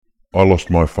I lost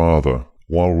my father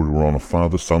while we were on a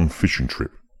father-son fishing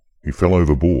trip. He fell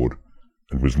overboard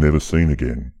and was never seen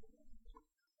again.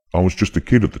 I was just a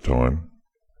kid at the time,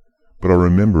 but I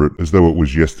remember it as though it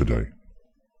was yesterday.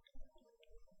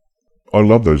 I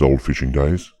loved those old fishing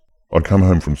days. I'd come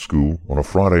home from school on a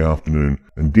Friday afternoon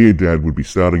and dear Dad would be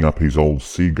starting up his old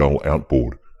Seagull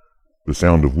outboard, the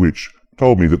sound of which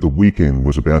told me that the weekend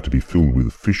was about to be filled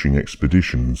with fishing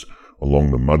expeditions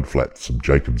along the mudflats of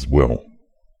Jacob's Well.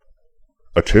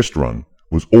 A test run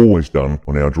was always done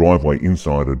on our driveway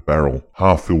inside a barrel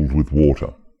half filled with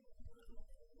water.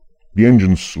 The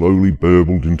engine slowly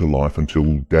burbled into life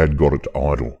until Dad got it to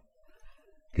idle.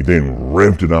 He then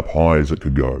revved it up high as it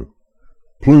could go.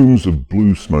 Plumes of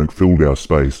blue smoke filled our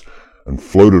space and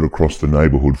floated across the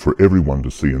neighbourhood for everyone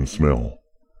to see and smell.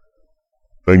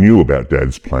 They knew about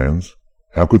Dad's plans.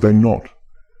 How could they not?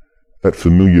 That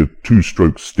familiar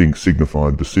two-stroke stink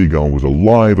signified the Seagull was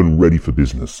alive and ready for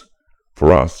business.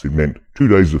 For us, it meant 2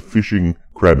 days of fishing,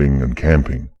 crabbing and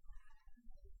camping.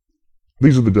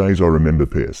 These are the days I remember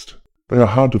best. They are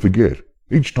hard to forget.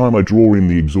 Each time I draw in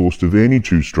the exhaust of any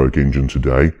two-stroke engine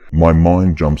today, my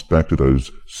mind jumps back to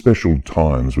those special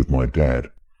times with my dad.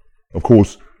 Of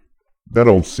course, that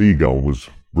old Seagull was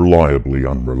reliably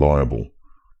unreliable.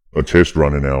 A test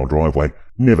run in our driveway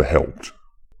never helped.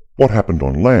 What happened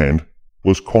on land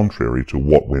was contrary to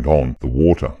what went on the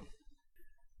water.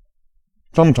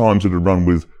 Sometimes it had run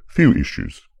with few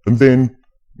issues, and then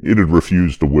it had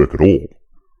refused to work at all.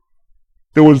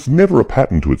 There was never a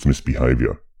pattern to its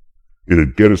misbehaviour.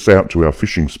 It'd get us out to our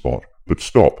fishing spot, but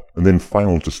stop and then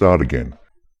fail to start again.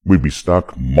 We'd be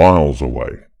stuck miles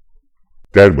away.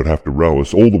 Dad would have to row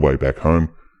us all the way back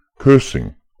home,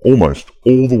 cursing almost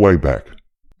all the way back.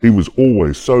 He was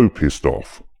always so pissed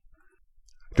off.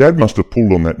 Dad must have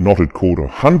pulled on that knotted cord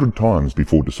 100 times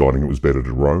before deciding it was better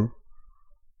to row.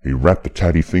 He wrapped the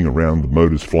tatty thing around the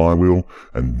motor's flywheel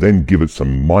and then give it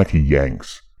some mighty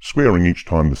yanks, swearing each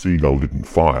time the Seagull didn't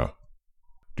fire.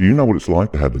 Do you know what it's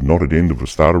like to have the knotted end of a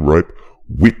starter rope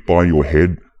whipped by your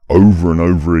head over and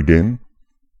over again?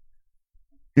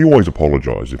 He always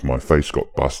apologised if my face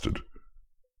got busted.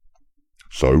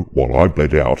 So, while I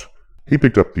bled out, he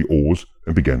picked up the oars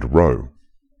and began to row.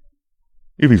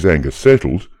 If his anger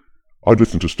settled, I'd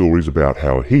listen to stories about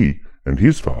how he and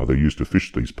his father used to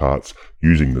fish these parts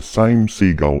using the same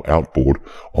Seagull outboard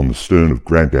on the stern of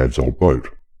Grandad's old boat.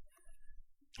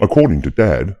 According to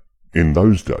Dad, in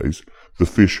those days, the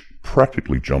fish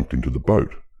practically jumped into the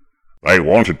boat. They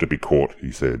wanted to be caught,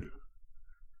 he said.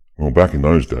 Well, back in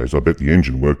those days, I bet the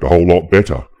engine worked a whole lot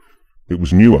better. It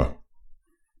was newer.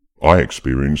 I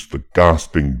experienced the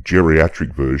gasping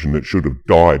geriatric version that should have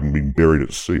died and been buried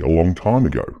at sea a long time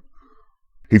ago.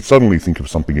 He'd suddenly think of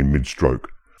something in mid-stroke,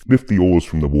 lift the oars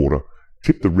from the water,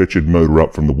 tip the wretched motor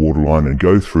up from the waterline and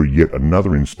go through yet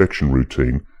another inspection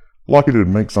routine like it'd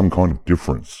make some kind of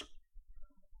difference.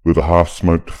 With a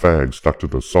half-smoked fag stuck to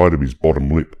the side of his bottom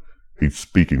lip, he'd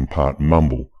speak in part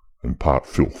mumble and part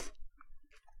filth.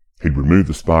 He'd remove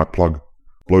the spark plug,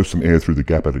 blow some air through the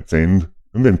gap at its end,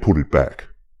 and then put it back.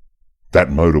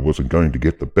 That motor wasn't going to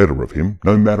get the better of him,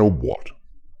 no matter what.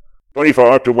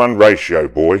 25-to-1 ratio,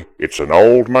 boy. It's an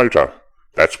old motor.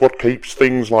 That's what keeps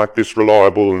things like this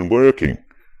reliable and working.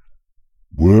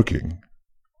 Working?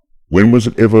 When was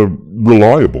it ever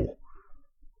reliable?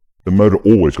 The motor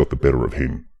always got the better of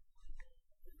him.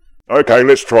 Okay,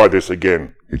 let's try this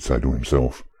again, he'd say to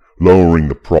himself, lowering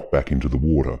the prop back into the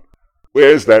water.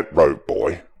 Where's that rope,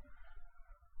 boy?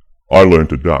 I learned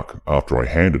to duck after I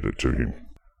handed it to him.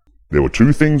 There were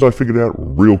 2 things I figured out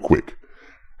real quick.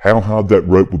 How hard that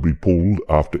rope would be pulled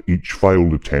after each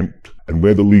failed attempt, and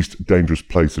where the least dangerous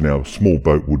place in our small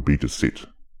boat would be to sit.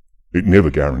 It never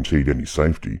guaranteed any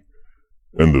safety,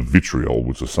 and the vitriol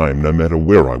was the same no matter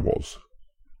where I was.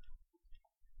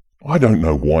 I don't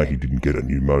know why he didn't get a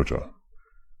new motor.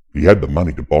 He had the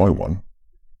money to buy one.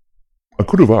 I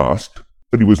could have asked,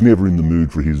 but he was never in the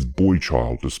mood for his boy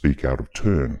child to speak out of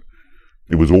turn.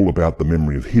 It was all about the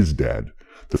memory of his dad,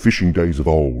 the fishing days of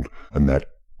old, and that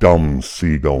dumb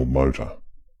Seagull motor.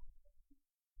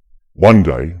 One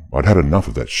day, I'd had enough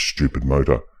of that stupid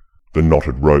motor, the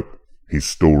knotted rope, his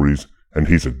stories, and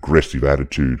his aggressive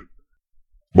attitude.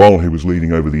 While he was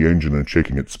leaning over the engine and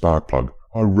checking its spark plug,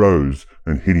 I rose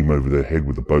and hit him over the head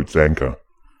with the boat's anchor.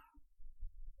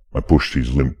 I pushed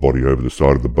his limp body over the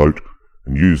side of the boat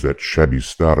and used that shabby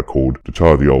starter cord to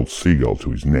tie the old Seagull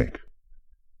to his neck.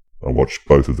 I watched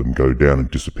both of them go down and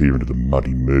disappear into the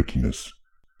muddy murkiness.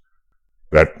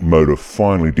 That motor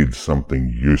finally did something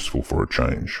useful for a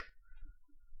change.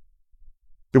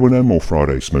 There were no more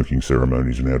Friday smoking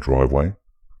ceremonies in our driveway,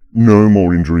 no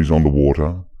more injuries on the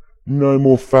water, no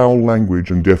more foul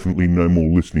language, and definitely no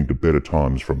more listening to better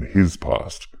times from his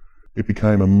past. It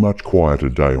became a much quieter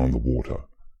day on the water.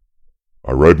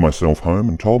 I rowed myself home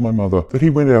and told my mother that he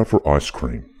went out for ice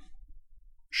cream.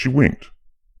 She winked,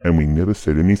 and we never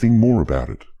said anything more about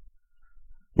it.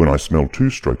 When I smell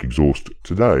two-stroke exhaust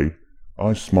today,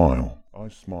 I smile.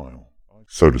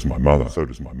 So does my mother.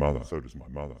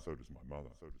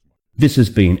 This has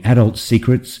been Adult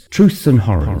Secrets, Truths and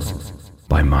Horrors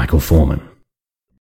by Michael Foreman.